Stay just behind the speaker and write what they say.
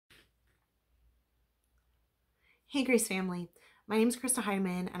Hey, Grace family. My name is Krista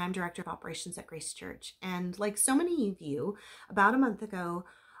Heidemann, and I'm Director of Operations at Grace Church. And like so many of you, about a month ago,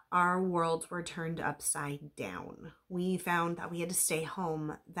 our worlds were turned upside down. We found that we had to stay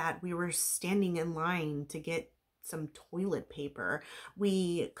home, that we were standing in line to get some toilet paper.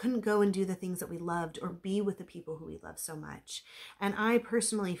 We couldn't go and do the things that we loved or be with the people who we love so much. And I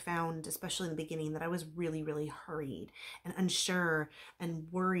personally found, especially in the beginning, that I was really hurried and unsure and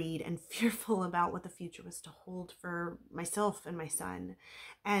worried and fearful about what the future was to hold for myself and my son.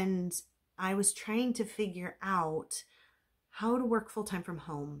 And I was trying to figure out how to work full-time from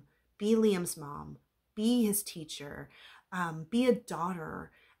home, be Liam's mom, be his teacher, be a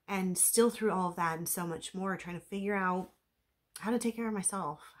daughter, and still through all of that and so much more, trying to figure out how to take care of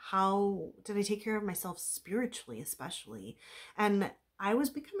myself. How did I take care of myself spiritually, especially? And I was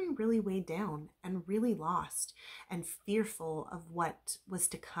becoming really weighed down and really lost and fearful of what was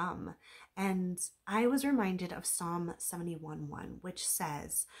to come. And I was reminded of Psalm 71:1, which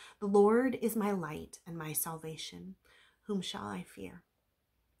says, "The Lord is my light and my salvation. Whom shall I fear?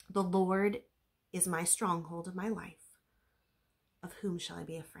 The Lord is my stronghold of my life. Of whom shall I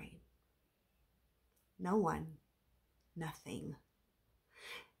be afraid? No one, nothing."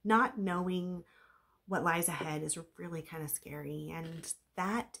 Not knowing what lies ahead is really kind of scary, and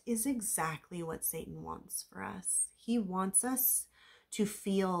that is exactly what Satan wants for us. He wants us to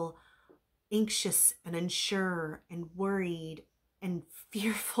feel anxious and unsure and worried and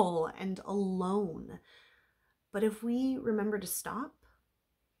fearful and alone. But if we remember to stop,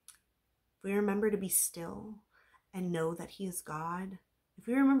 if we remember to be still and know that He is God, if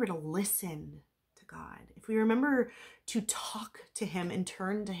we remember to listen to God, if we remember to talk to Him and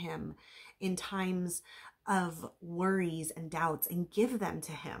turn to Him in times of worries and doubts and give them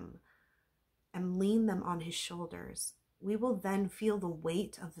to Him and lean them on His shoulders, we will then feel the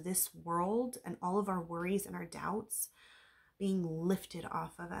weight of this world and all of our worries and our doubts being lifted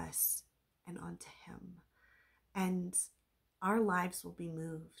off of us and onto Him. And our lives will be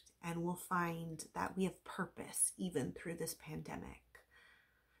moved, and we'll find that we have purpose even through this pandemic.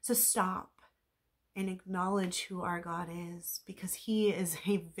 So stop and acknowledge who our God is, because He is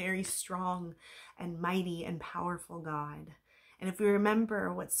a very strong and mighty and powerful God. And if we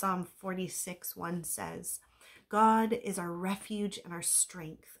remember what Psalm 46:1 says, God is our refuge and our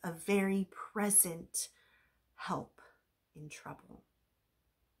strength, a very present help in trouble.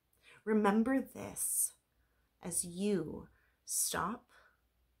 Remember this as you stop,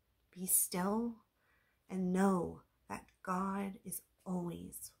 be still, and know that God is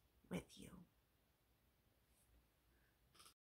always with you.